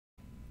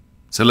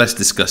So let's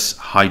discuss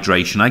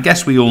hydration. I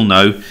guess we all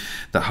know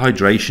that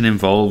hydration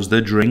involves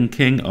the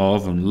drinking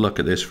of, and look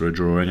at this for a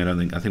drawing,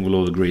 I think we'll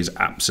all agree is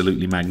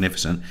absolutely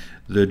magnificent,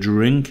 the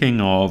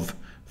drinking of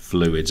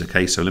fluids.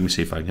 Okay, so let me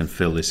see if I can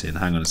fill this in.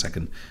 Hang on a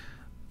second.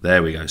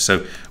 There we go.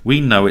 So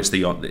we know it's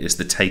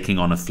the taking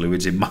on of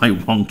fluids in my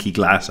wonky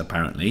glass,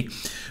 apparently.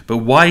 But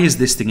why is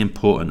this thing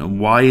important, and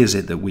why is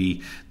it that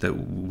we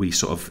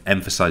sort of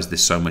emphasize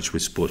this so much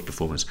with sports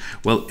performance?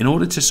 Well, in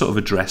order to sort of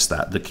address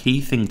that, the key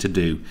thing to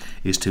do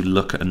is to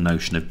look at a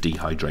notion of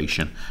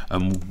dehydration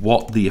and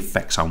what the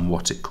effects are and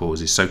what it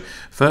causes. So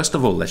first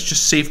of all, let's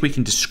just see if we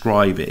can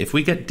describe it. If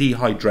we get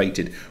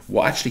dehydrated,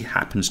 what actually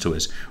happens to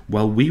us?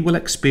 Well, we will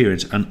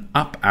experience an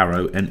up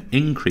arrow, an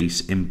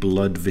increase in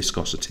blood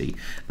viscosity.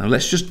 Now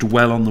let's just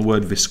dwell on the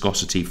word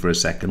viscosity for a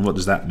second. What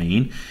does that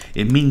mean?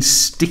 It means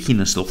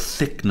stickiness or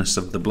thickness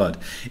of the blood.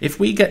 If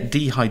we get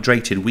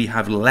dehydrated, we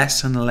have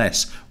less and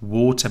less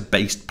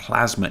water-based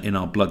plasma in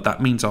our blood.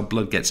 That means our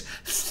blood gets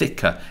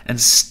thicker and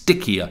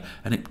stickier,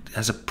 and it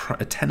has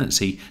a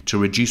tendency to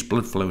reduce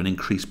blood flow and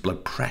increase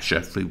blood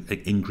pressure through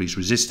increased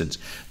resistance.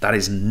 That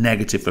is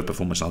negative for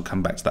performance. I'll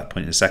come back to that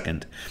point in a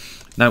second.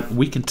 Now,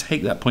 we can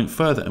take that point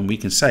further and we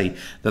can say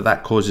that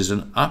that causes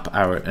an up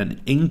arrow,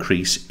 an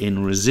increase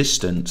in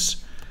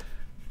resistance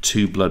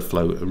to blood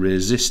flow,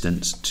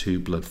 resistance to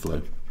blood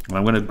flow. And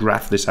I'm going to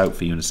graph this out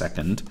for you in a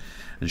second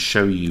and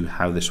show you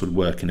how this would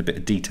work in a bit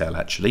of detail,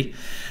 actually.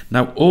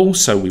 Now,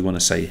 also we want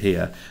to say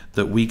here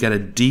that we get a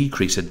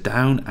decrease, a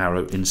down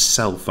arrow in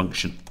cell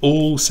function.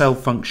 All cell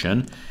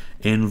function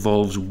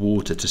involves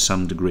water to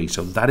some degree,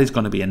 so that is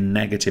going to be a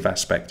negative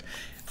aspect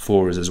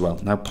for us as well.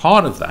 Now,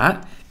 part of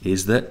that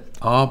is that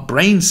our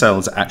brain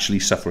cells actually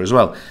suffer as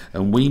well,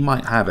 and we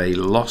might have a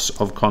loss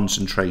of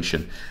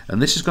concentration,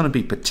 and this is going to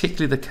be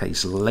particularly the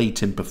case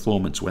late in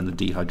performance when the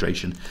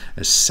dehydration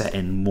has set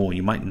in more.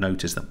 You might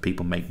notice that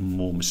people make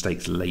more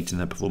mistakes late in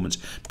their performance.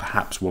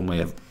 Perhaps one way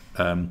of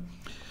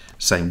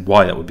saying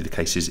why that would be the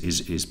case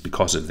is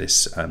because of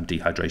this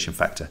dehydration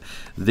factor.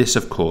 This,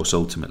 of course,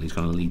 ultimately is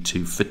going to lead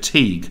to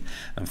fatigue,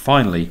 and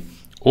finally,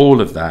 all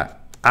of that,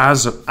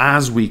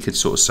 as we could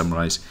sort of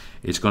summarize,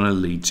 it's going to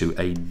lead to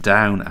a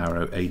down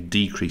arrow, a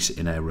decrease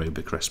in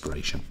aerobic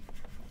respiration.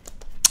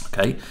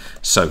 Okay,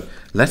 so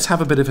let's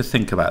have a bit of a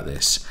think about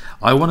this.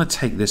 I want to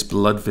take this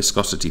blood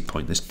viscosity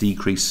point, this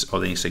decrease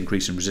or this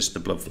increase in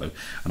resistant blood flow,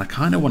 and I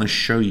kind of want to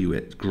show you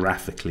it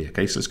graphically.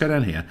 Okay, so let's go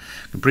down here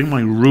and bring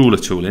my ruler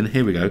tool in.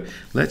 Here we go.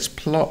 Let's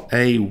plot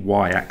a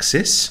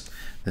y-axis.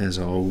 There's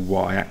our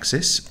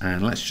y-axis,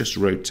 and let's just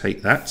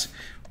rotate that.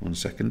 1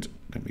 second.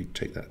 Let me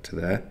take that to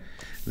there.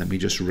 Let me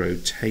just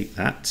rotate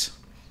that.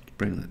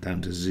 Bring that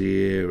down to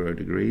 0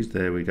 degrees.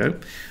 There we go.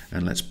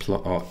 And let's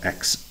plot our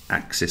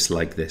x-axis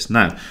like this.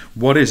 Now,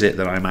 what is it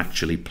that I'm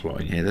actually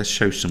plotting here? Let's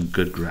show some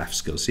good graph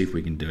skills. See if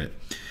we can do it.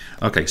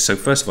 Okay, so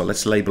first of all,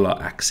 let's label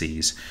our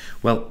axes.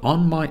 Well,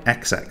 on my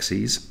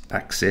x-axis,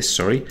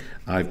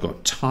 I've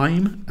got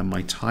time, and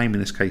my time in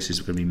this case is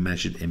going to be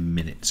measured in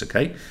minutes,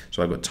 okay?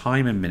 So I've got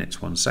time in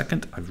minutes. 1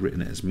 second. I've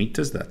written it as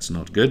meters. That's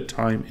not good.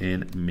 Time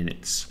in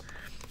minutes.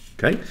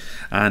 Okay,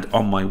 and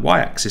on my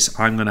y-axis,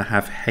 I'm going to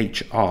have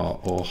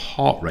HR, or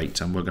heart rate,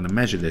 and we're going to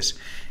measure this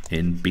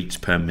in beats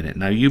per minute.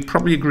 Now, you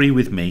probably agree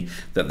with me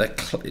that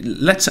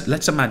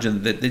let's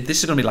imagine that this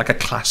is going to be like a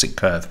classic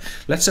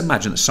curve. Let's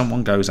imagine that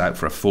someone goes out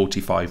for a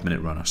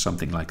 45-minute run or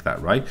something like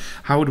that, right?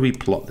 How would we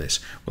plot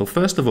this? Well,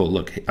 first of all,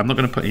 look, I'm not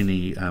going to put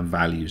any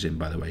values in,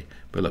 by the way,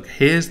 but look,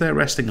 here's their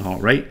resting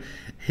heart rate.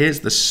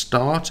 Here's the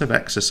start of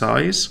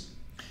exercise.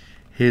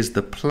 Here's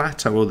the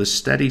plateau or the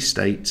steady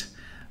state.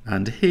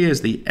 And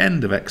here's the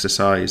end of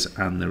exercise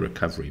and the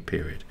recovery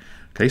period.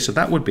 Okay, so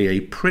that would be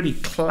a pretty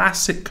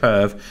classic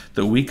curve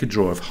that we could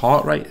draw of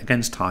heart rate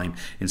against time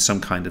in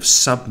some kind of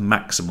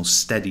sub-maximal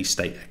steady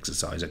state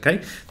exercise,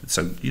 okay?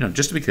 So,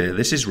 just to be clear,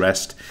 this is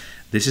rest,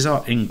 this is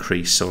our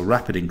increase or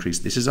rapid increase,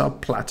 this is our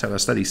plateau, our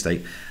steady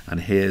state,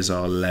 and here's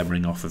our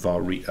leveling off of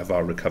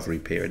our recovery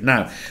period.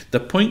 Now, the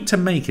point to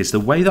make is the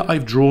way that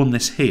I've drawn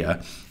this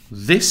here,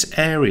 this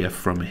area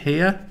from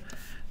here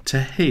to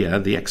here,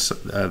 this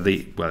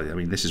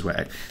is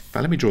where,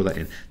 let me draw that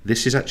in.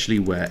 This is actually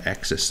where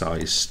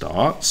exercise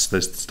starts.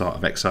 There's the start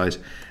of exercise,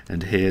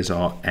 and here's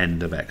our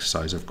end of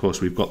exercise. Of course,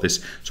 we've got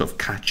this sort of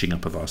catching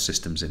up of our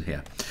systems in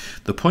here.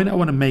 The point I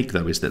want to make,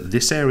 though, is that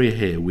this area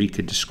here we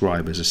could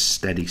describe as a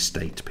steady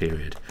state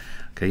period.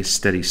 Okay,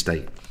 steady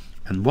state.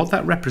 And what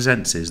that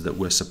represents is that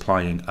we're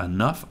supplying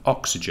enough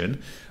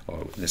oxygen,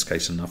 or in this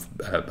case enough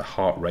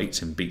heart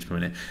rates in beats per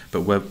minute,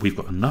 but we've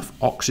got enough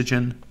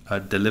oxygen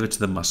delivered to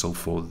the muscle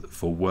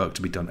for work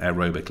to be done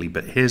aerobically.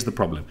 But here's the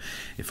problem.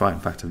 In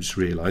fact, I've just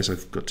realized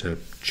I've got to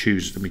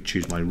choose, let me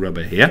choose my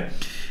rubber here.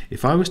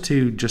 If I was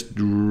to just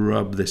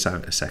rub this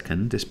out a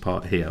second, this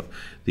part here,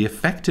 the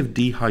effect of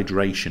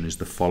dehydration is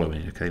the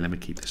following. Okay, let me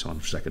keep this on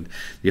for a second.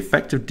 The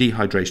effect of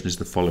dehydration is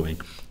the following,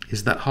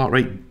 is that heart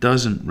rate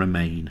doesn't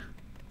remain.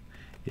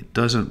 It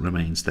doesn't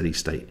remain steady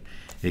state.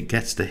 It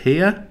gets to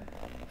here,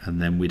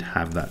 and then we'd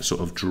have that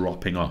sort of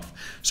dropping off.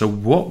 So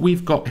what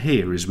we've got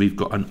here is we've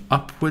got an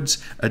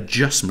upwards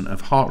adjustment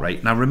of heart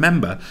rate. Now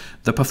remember,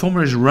 the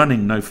performer is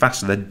running no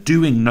faster, they're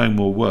doing no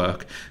more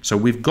work. So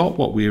we've got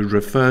what we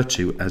refer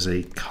to as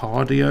a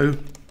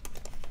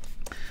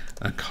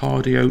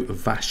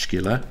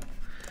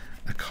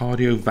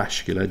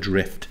cardiovascular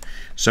drift.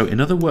 So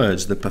in other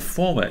words, the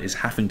performer is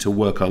having to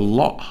work a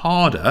lot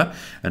harder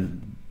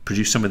and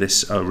produce some of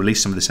this,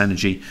 release some of this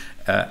energy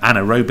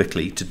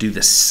anaerobically to do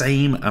the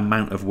same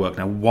amount of work.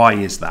 Now, why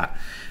is that?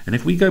 And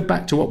if we go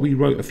back to what we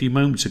wrote a few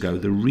moments ago,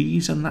 the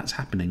reason that's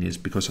happening is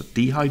because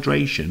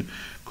dehydration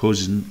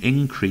causes an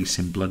increase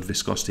in blood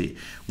viscosity.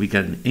 We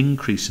get an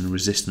increase in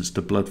resistance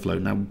to blood flow.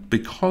 Now,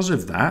 because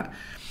of that,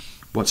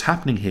 what's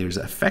happening here is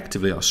that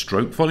effectively our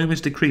stroke volume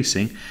is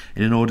decreasing,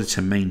 and in order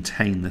to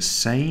maintain the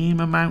same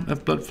amount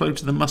of blood flow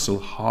to the muscle,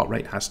 heart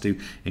rate has to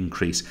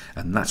increase,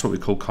 and that's what we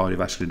call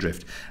cardiovascular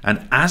drift.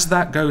 And as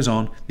that goes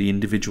on, the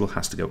individual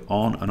has to go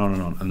on and on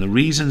and on. And the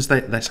reasons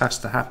that this has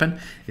to happen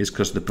is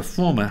because the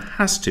performer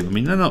has to, I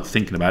mean, they're not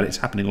thinking about it, it's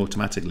happening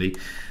automatically.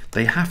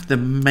 They have to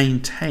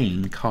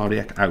maintain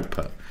cardiac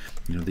output,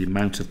 you know, the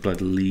amount of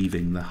blood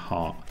leaving the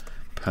heart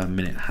per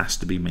minute has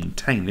to be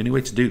maintained. The only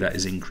way to do that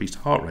is increased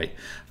heart rate.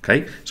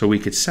 Okay, so we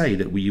could say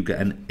that you get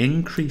an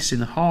increase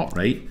in heart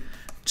rate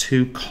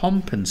to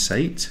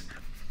compensate,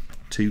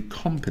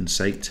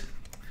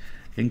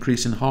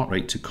 increase in heart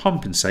rate to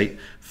compensate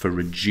for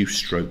reduced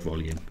stroke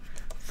volume,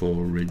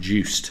 Let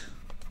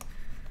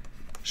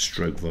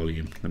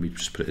me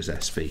just put it as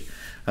SV.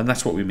 And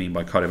that's what we mean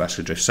by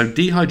cardiovascular drift. So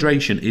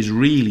dehydration is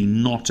really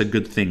not a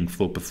good thing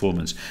for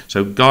performance.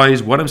 So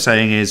guys, what I'm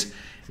saying is,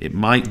 it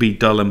might be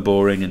dull and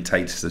boring and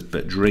tasteless,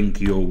 but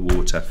drink your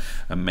water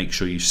and make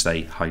sure you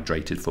stay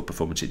hydrated for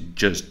performance. It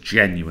does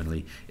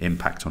genuinely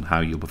impact on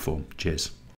how you'll perform. Cheers.